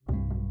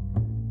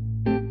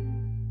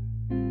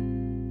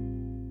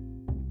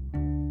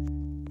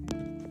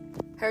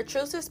Her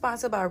Truth is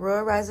sponsored by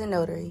Royal Rising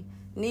Notary.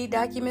 Need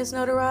documents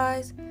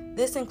notarized?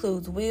 This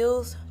includes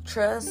wills,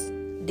 trusts,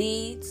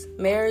 deeds,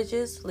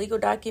 marriages, legal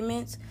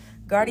documents,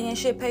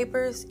 guardianship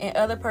papers, and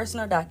other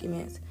personal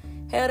documents.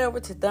 Head over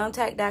to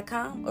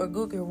thumbtack.com or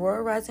Google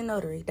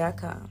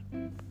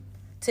royalrisingnotary.com.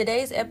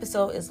 Today's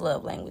episode is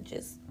love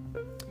languages.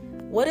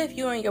 What if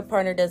you and your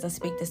partner doesn't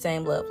speak the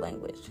same love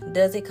language?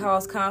 Does it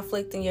cause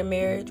conflict in your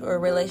marriage or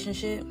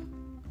relationship?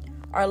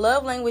 Our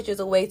love language is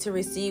a way to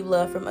receive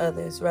love from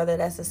others, whether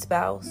that's a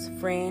spouse,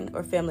 friend,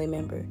 or family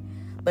member.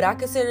 But I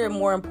consider it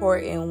more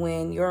important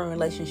when you're in a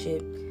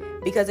relationship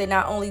because it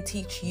not only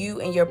teach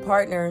you and your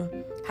partner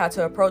how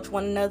to approach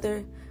one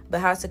another,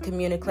 but how to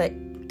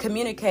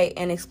communicate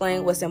and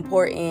explain what's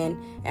important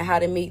and how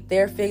to meet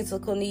their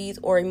physical needs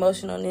or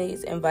emotional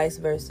needs and vice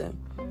versa.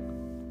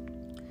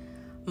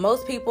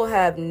 Most people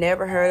have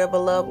never heard of a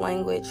love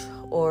language,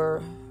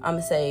 or I'm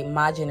going to say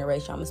my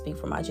generation. I'm going to speak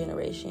for my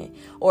generation.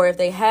 Or if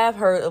they have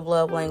heard of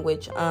love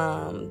language,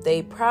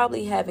 they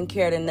probably haven't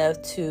cared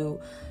enough to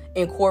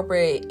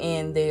incorporate it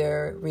in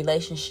their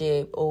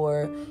relationship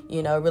or,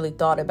 really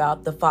thought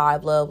about the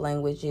 5 love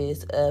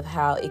languages of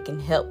how it can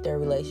help their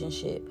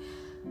relationship.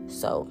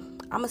 So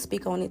I'm going to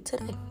speak on it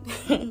today.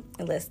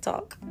 And let's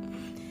talk.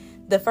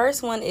 The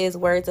first one is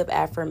words of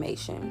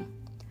affirmation.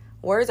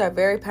 Words are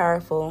very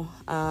powerful.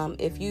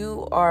 If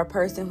you are a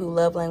person who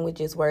love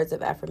languages, words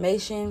of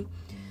affirmation,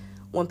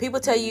 when people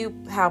tell you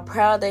how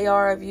proud they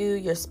are of you,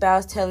 your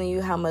spouse telling you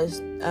how much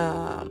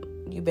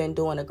you've been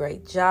doing a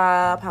great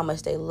job, how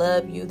much they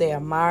love you, they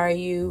admire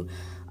you,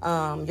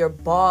 your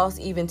boss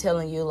even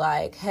telling you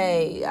like,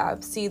 hey, I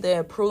see the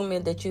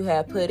improvement that you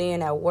have put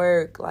in at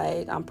work,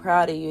 like I'm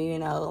proud of you,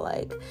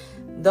 like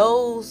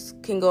those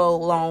can go a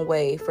long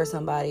way for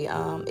somebody.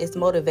 It's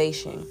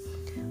motivation.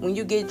 When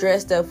you get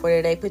dressed up for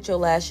the day, put your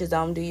lashes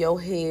on, do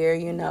your hair,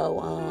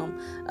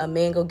 a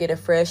man go get a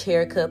fresh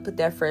haircut, put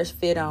that fresh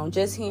fit on.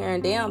 Just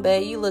hearing, damn,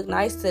 babe, you look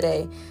nice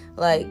today.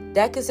 Like,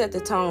 that could set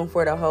the tone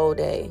for the whole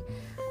day.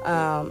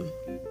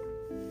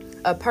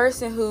 A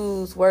person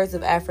whose words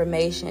of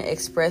affirmation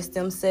express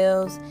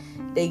themselves,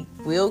 they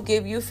will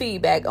give you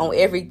feedback on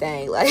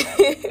everything. Like,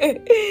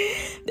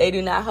 they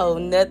do not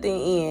hold nothing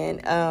in.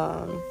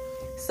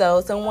 So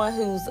someone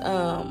whose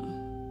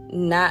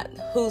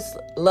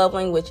love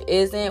language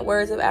isn't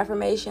words of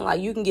affirmation,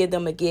 like you can give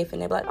them a gift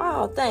and they're like,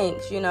 oh,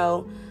 thanks,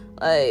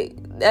 like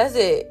that's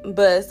it.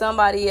 But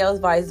somebody else,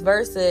 vice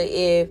versa,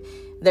 if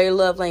their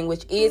love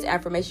language is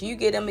affirmation, you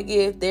give them a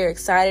gift, they're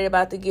excited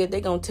about the gift,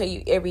 they're gonna tell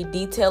you every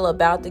detail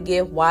about the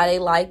gift, why they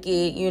like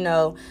it,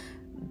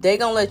 they're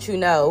gonna let you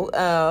know.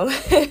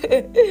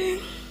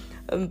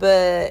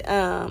 But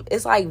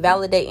it's like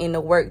validating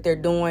the work they're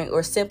doing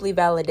or simply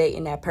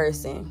validating that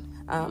person.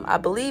 I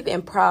believe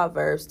in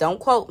Proverbs, don't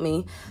quote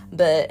me,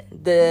 but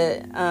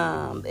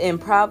in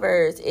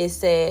Proverbs it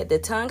said the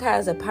tongue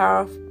has a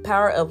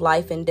power of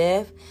life and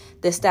death.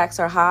 The stakes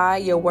are high.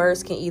 Your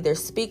words can either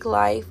speak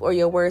life or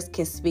your words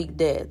can speak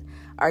death.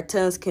 Our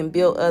tongues can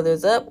build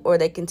others up or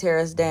they can tear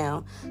us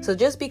down. So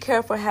just be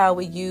careful how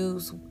we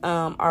use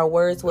our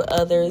words with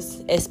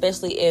others,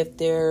 especially if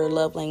their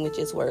love language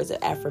is words of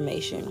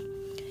affirmation.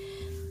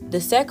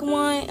 The second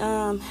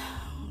one,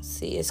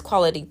 is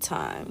quality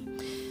time.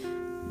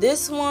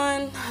 This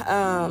one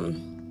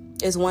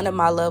is one of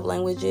my love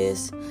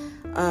languages.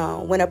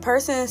 When a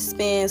person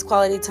spends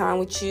quality time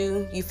with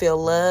you, you feel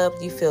loved,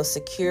 you feel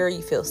secure,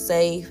 you feel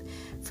safe.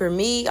 For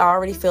me, I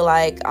already feel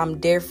like I'm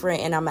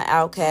different and I'm an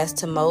outcast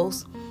to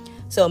most.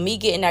 So me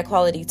getting that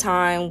quality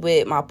time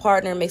with my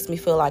partner makes me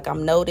feel like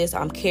I'm noticed,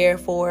 I'm cared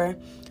for.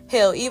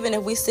 Hell, even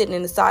if we sitting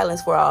in the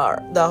silence for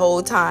the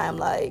whole time,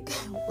 like,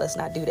 let's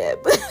not do that.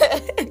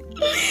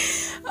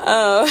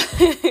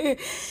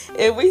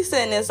 If we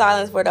sitting in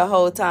silence for the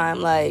whole time,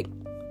 like,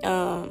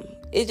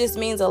 it just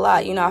means a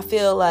lot. I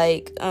feel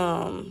like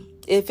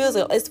it feels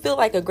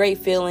like a great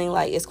feeling.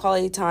 Like it's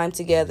quality time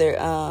together.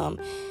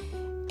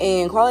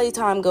 And quality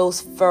time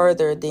goes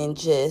further than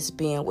just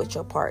being with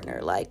your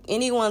partner. Like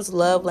anyone's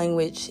love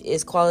language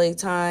is quality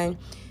time.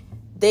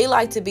 They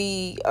like to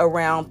be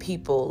around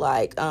people.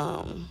 Like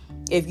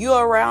if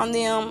you're around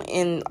them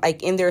and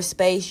like in their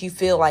space, you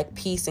feel like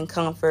peace and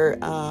comfort.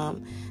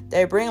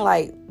 They bring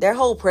like their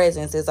whole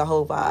presence is a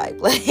whole vibe.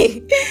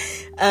 Like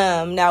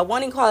now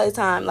wanting quality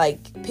time,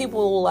 like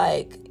people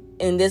like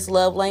in this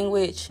love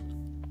language,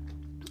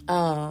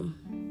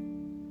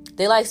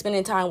 they like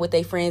spending time with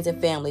their friends and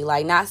family.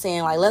 Like not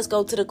saying like let's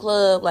go to the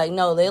club. Like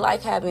no, they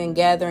like having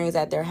gatherings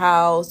at their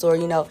house or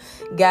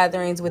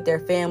gatherings with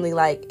their family.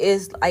 Like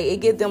it's like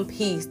it gives them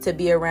peace to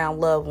be around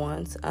loved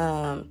ones,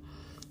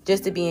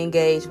 just to be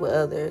engaged with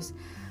others.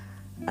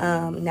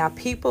 Now,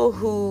 people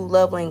who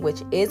love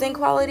language isn't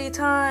quality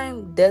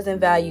time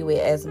doesn't value it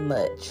as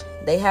much.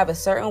 They have a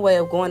certain way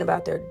of going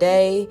about their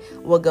day,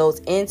 what goes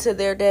into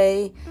their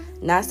day.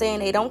 Not saying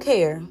they don't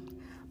care,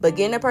 but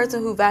getting a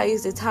person who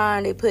values the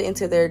time they put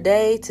into their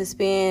day to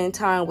spend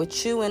time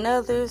with you and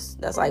others,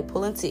 that's like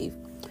pulling teeth.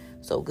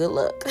 So good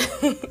luck.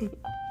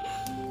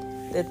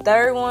 The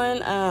third one,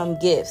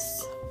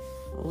 gifts.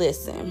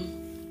 Listen.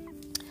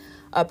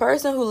 A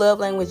person who love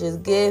language is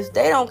gifts.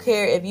 They don't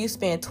care if you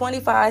spend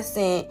 25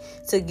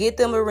 cents to get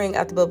them a ring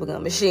out the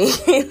bubblegum machine.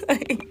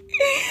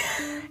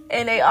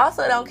 And they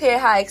also don't care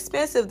how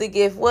expensive the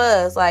gift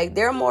was. Like,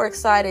 they're more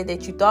excited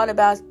that you thought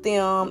about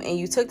them and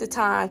you took the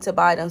time to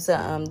buy them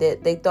something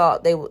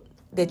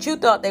that you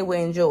thought they would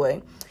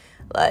enjoy.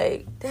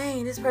 Like,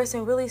 dang, this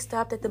person really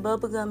stopped at the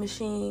bubblegum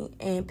machine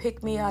and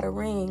picked me out a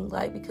ring,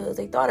 like, because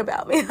they thought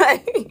about me.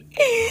 Like,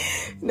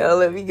 no,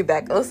 let me get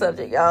back on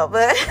subject, y'all.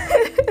 But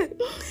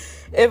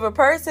if a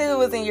person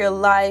who is in your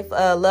life,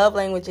 love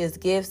language is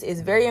gifts,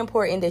 it's very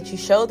important that you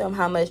show them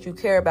how much you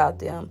care about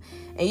them.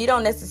 And you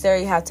don't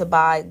necessarily have to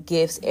buy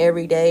gifts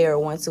every day or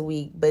once a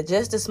week, but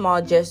just the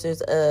small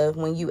gestures of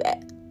when you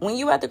at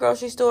the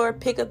grocery store,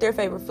 pick up their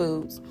favorite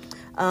foods.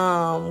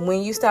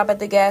 When you stop at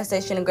the gas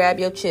station and grab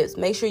your chips,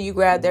 make sure you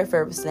grab their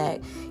favorite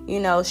snack.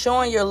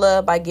 Showing your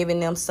love by giving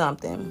them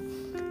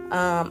something.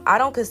 I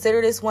don't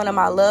consider this one of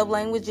my love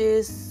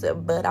languages,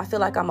 but I feel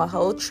like I'm a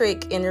whole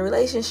trick in a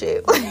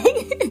relationship.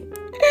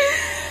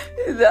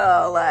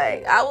 So,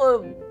 like, I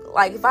would,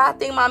 like, if I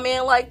think my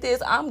man like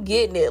this, I'm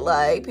getting it,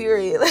 like,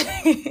 period.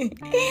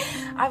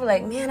 I be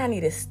like, man, I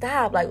need to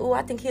stop. Like, oh,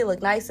 I think he'll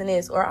look nice in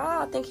this, or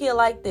I think he'll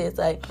like this.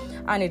 Like,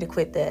 I need to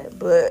quit that.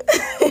 But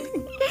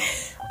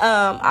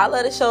I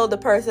let it show the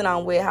person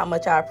I'm with how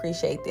much I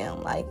appreciate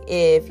them. Like,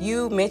 if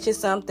you mention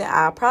something,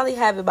 I'll probably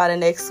have it by the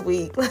next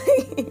week.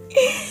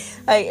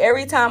 Like,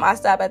 every time I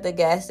stop at the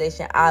gas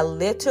station, I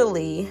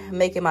literally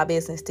make it my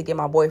business to get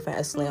my boyfriend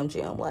a Slim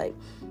Jim. Like,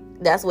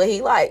 that's what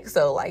he likes.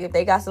 So, like, if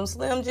they got some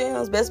Slim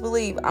Jims, best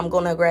believe I'm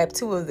going to grab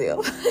 2 of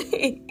them.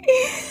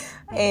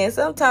 And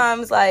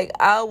sometimes, like,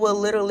 I will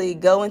literally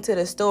go into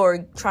the store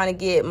trying to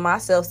get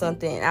myself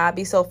something. I'll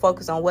be so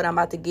focused on what I'm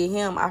about to get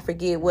him, I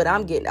forget what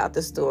I'm getting out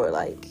the store.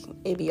 Like,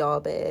 it be all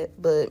bad.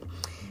 But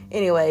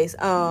anyways,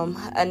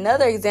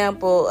 another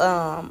example,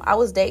 I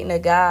was dating a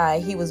guy.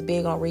 He was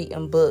big on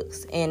reading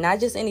books, and not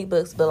just any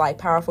books, but like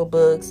powerful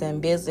books and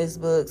business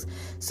books.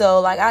 So,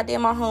 like, I did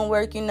my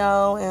homework,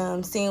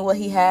 seeing what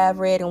he have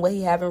read and what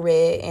he haven't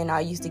read, and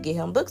I used to get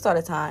him books all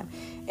the time.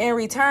 In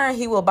return,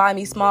 he will buy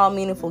me small,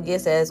 meaningful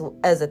gifts as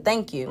a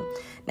thank you.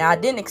 Now, I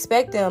didn't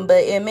expect them,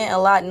 but it meant a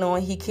lot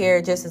knowing he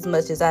cared just as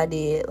much as I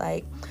did.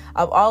 Like,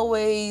 I've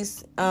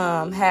always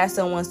had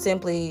someone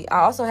simply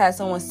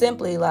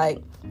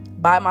like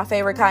buy my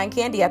favorite cotton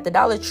candy at the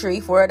Dollar Tree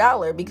for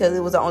 $1 because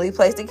it was the only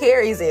place that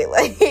carries it.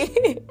 Like,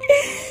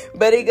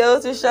 but it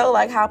goes to show,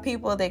 like, how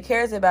people that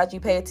cares about you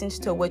pay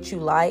attention to what you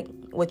like,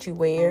 what you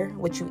wear,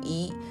 what you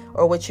eat,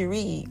 or what you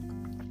read.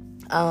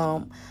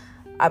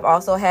 I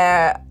also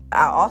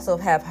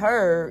have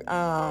heard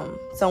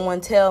someone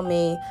tell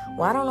me,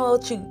 well, I don't know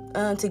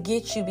what to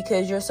get you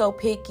because you're so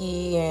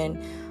picky, and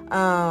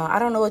I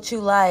don't know what you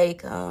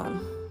like.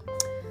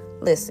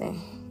 Listen,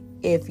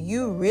 if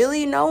you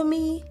really know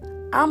me,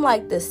 I'm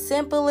like the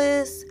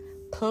simplest,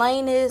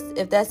 plainest,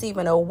 if that's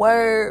even a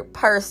word,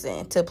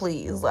 person to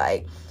please.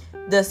 Like,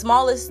 the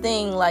smallest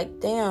thing,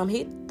 like, damn,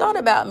 he thought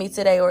about me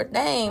today, or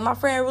dang, my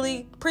friend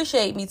really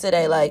appreciate me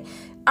today. Like,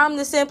 I'm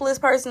the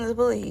simplest person to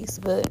please.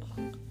 But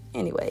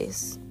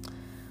anyways,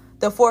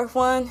 the 4th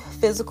one,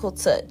 physical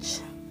touch.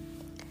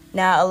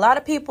 Now, a lot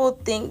of people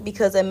think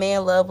because a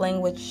man love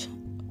language,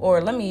 or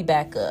let me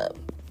back up.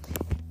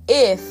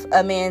 If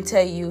a man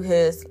tell you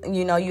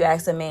you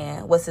ask a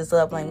man what's his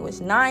love language,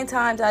 9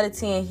 times out of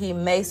 10, he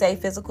may say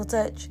physical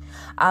touch.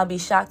 I'll be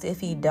shocked if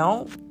he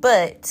don't.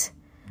 But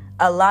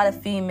a lot of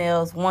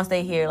females, once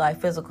they hear like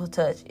physical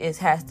touch, it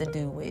has to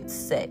do with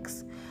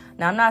sex.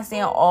 Now, I'm not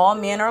saying all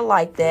men are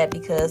like that,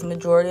 because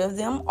majority of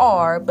them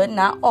are, but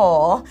not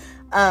all.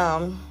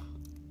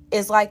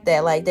 It's like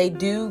that. Like, they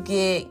do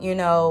get,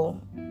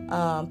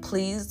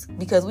 pleased,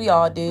 because we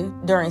all do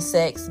during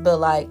sex. But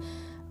like,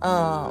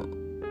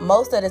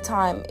 most of the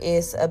time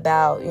it's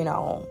about,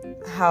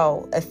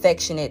 how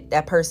affectionate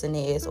that person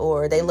is,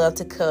 or they love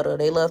to cuddle,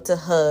 they love to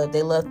hug,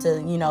 they love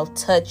to,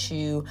 touch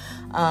you.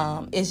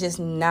 It's just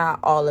not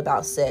all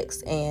about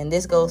sex. And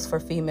this goes for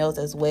females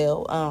as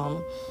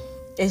well.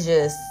 It's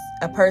just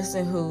a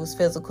person who's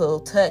physical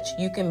touch.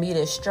 You can meet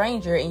a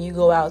stranger and you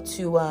go out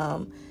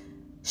to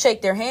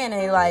shake their hand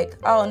and they're like,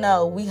 oh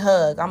no, we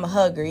hug, I'm a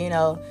hugger.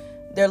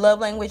 Their love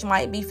language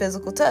might be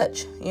physical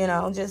touch,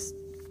 just,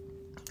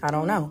 I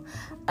don't know.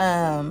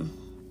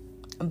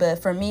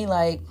 But for me,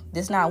 like,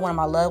 this is not one of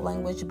my love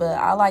language, but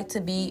I like to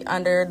be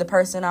under the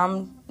person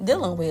I'm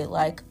dealing with.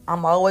 Like,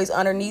 I'm always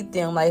underneath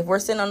them. Like, if we're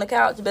sitting on the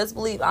couch, best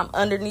believe I'm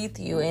underneath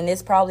you. And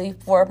it's probably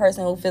for a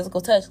person who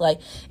physical touch.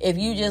 Like, if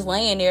you just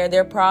laying there,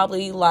 they're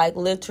probably like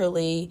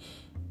literally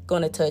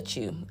going to touch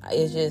you.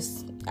 It's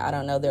just, I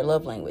don't know, their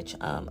love language.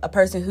 A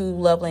person who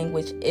love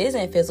language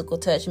isn't physical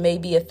touch may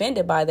be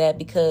offended by that,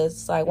 because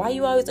it's like, why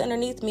you always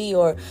underneath me,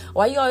 or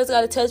why you always got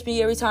to touch me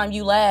every time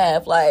you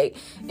laugh? Like,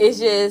 it's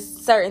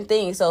just certain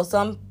things. So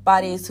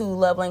somebody who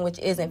love language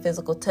isn't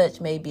physical touch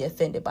may be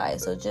offended by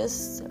it. So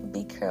just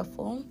be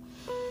careful.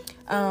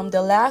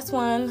 The last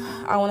one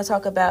I want to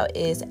talk about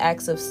is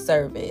acts of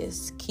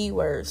service.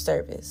 Keyword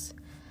service.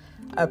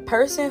 A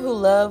person who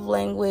love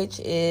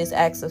language is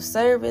acts of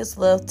service,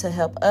 love to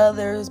help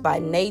others by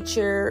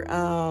nature.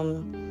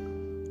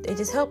 They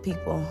just help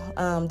people.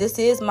 This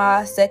is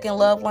my second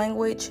love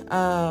language.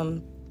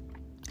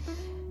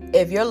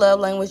 If your love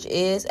language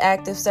is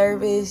active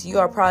service, you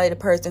are probably the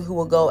person who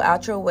will go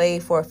out your way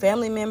for a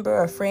family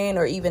member, a friend,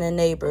 or even a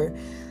neighbor.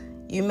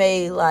 You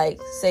may, like,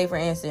 say, for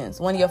instance,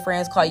 one of your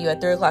friends call you at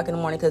 3 o'clock in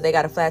the morning because they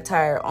got a flat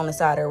tire on the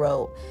side of the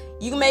road.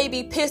 You may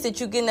be pissed that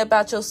you getting up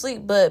out your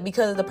sleep, but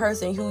because of the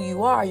person who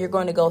you are, you're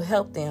going to go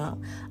help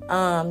them.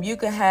 You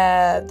can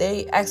have,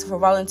 they ask for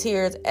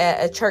volunteers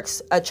at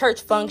a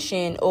church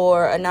function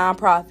or a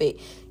nonprofit.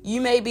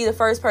 You may be the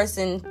first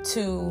person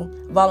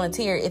to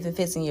volunteer if it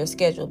fits in your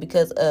schedule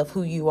because of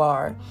who you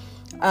are.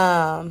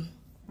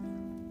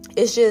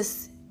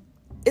 It's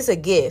a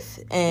gift.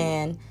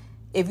 And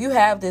if you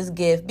have this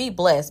gift, be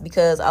blessed,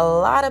 because a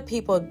lot of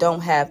people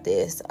don't have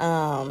this.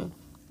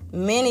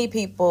 Many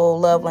people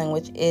love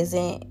language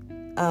isn't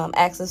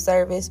acts of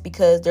service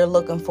because they're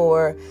looking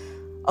for,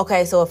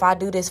 okay, so if I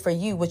do this for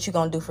you, what you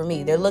gonna do for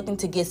me? They're looking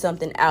to get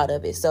something out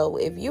of it. So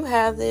if you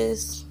have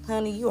this,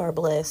 honey, you are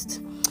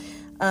blessed.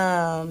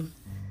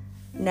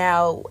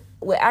 Now,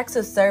 with acts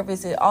of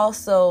service, it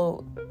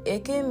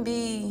can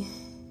be,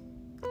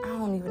 I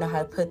don't even know how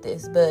to put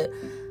this, but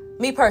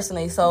me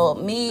personally,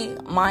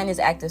 mine is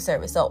active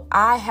service. So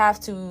I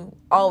have to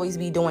always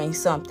be doing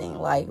something,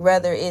 like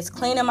whether it's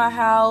cleaning my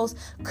house,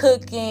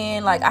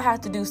 cooking, like I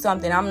have to do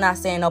something. I'm not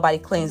saying nobody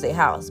cleans their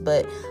house,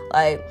 but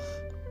like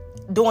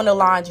doing the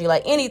laundry,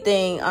 like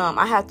anything,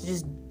 I have to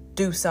just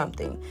do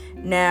something.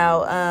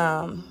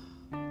 Now,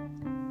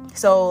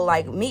 so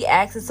like me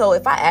asking, so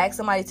if I ask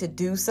somebody to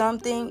do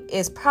something,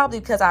 it's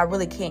probably because I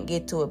really can't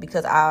get to it,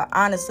 because I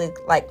honestly,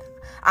 like,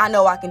 I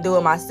know I can do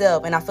it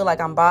myself, and I feel like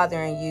I'm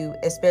bothering you,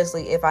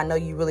 especially if I know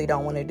you really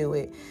don't want to do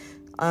it.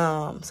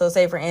 So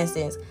say, for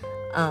instance,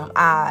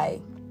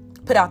 I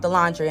put out the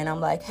laundry, and I'm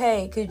like,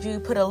 hey, could you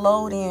put a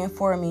load in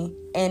for me?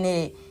 And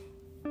it,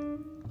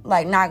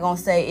 like, not going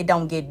to say it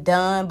don't get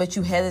done, but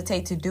you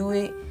hesitate to do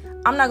it.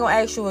 I'm not going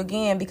to ask you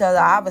again because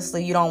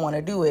obviously you don't want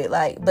to do it.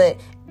 Like, but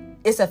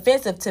it's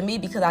offensive to me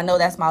because I know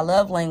that's my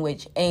love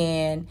language,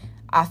 and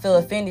I feel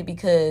offended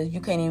because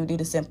you can't even do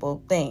the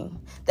simple thing.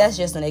 That's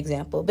just an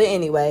example. But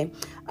anyway,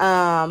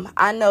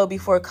 I know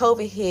before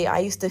COVID hit, I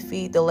used to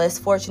feed the less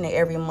fortunate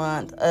every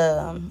month.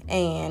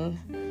 And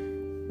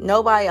a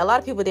lot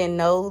of people didn't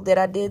know that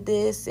I did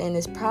this. And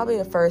it's probably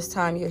the first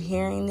time you're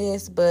hearing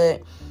this.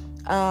 But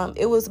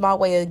it was my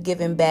way of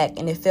giving back.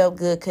 And it felt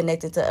good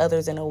connected to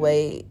others in a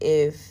way,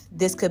 if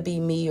this could be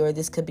me or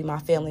this could be my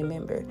family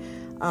member.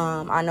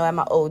 I know at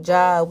my old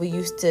job, we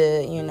used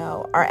to,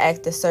 our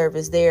active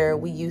service there,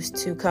 we used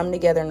to come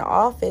together in the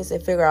office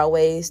and figure out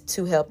ways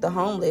to help the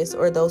homeless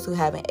or those who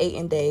haven't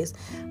eaten days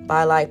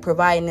by, like,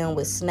 providing them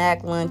with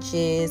snack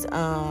lunches.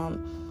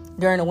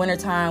 During the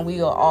wintertime, we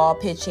will all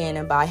pitch in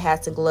and buy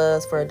hats and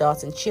gloves for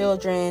adults and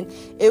children.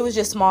 It was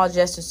just small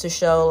gestures to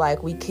show,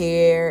 like, we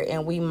care,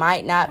 and we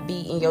might not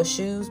be in your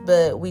shoes,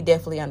 but we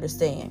definitely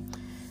understand.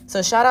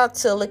 So shout out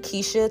to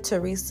Lakeisha,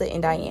 Teresa,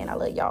 and Diane. I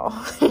love y'all.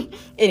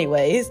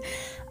 Anyways,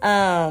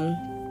 but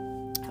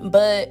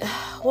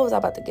what was I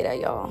about to get at,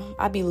 y'all?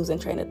 I be losing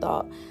train of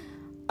thought.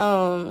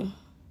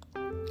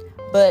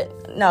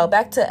 But no,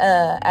 back to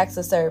acts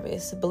of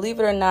service.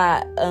 Believe it or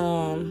not,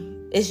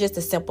 it's just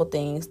the simple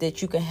things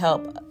that you can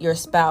help your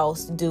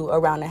spouse do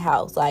around the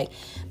house. Like,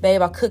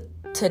 babe, I cooked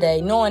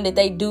today, knowing that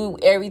they do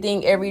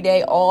everything every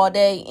day, all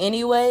day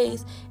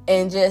anyways,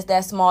 and just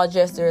that small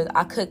gesture,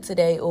 I cooked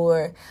today,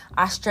 or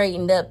I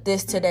straightened up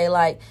this today.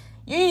 Like,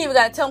 you ain't even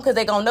gotta tell them because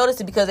they gonna notice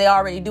it because they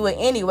already do it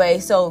anyway.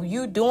 So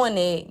you doing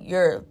it,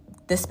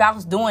 the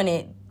spouse doing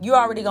it, you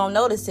already gonna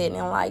notice it.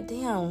 And I'm like,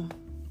 damn,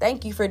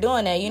 thank you for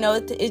doing that.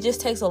 It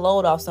just takes a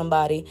load off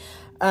somebody.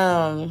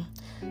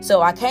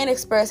 So I can't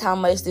express how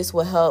much this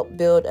will help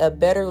build a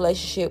better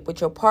relationship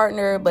with your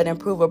partner, but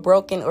improve a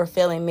broken or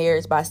failing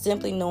marriage by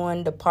simply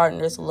knowing the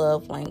partner's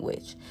love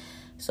language.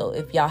 So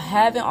if y'all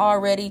haven't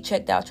already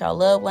checked out y'all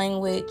love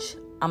language,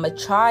 I'm going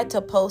to try to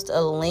post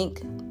a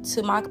link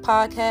to my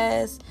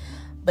podcast.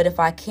 But if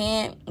I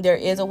can't, there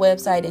is a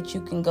website that you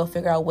can go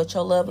figure out what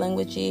your love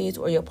language is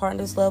or your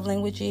partner's love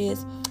language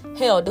is.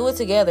 Hell, do it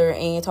together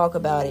and talk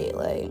about it.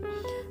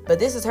 But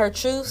this is Her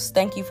Truths.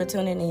 Thank you for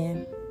tuning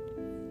in.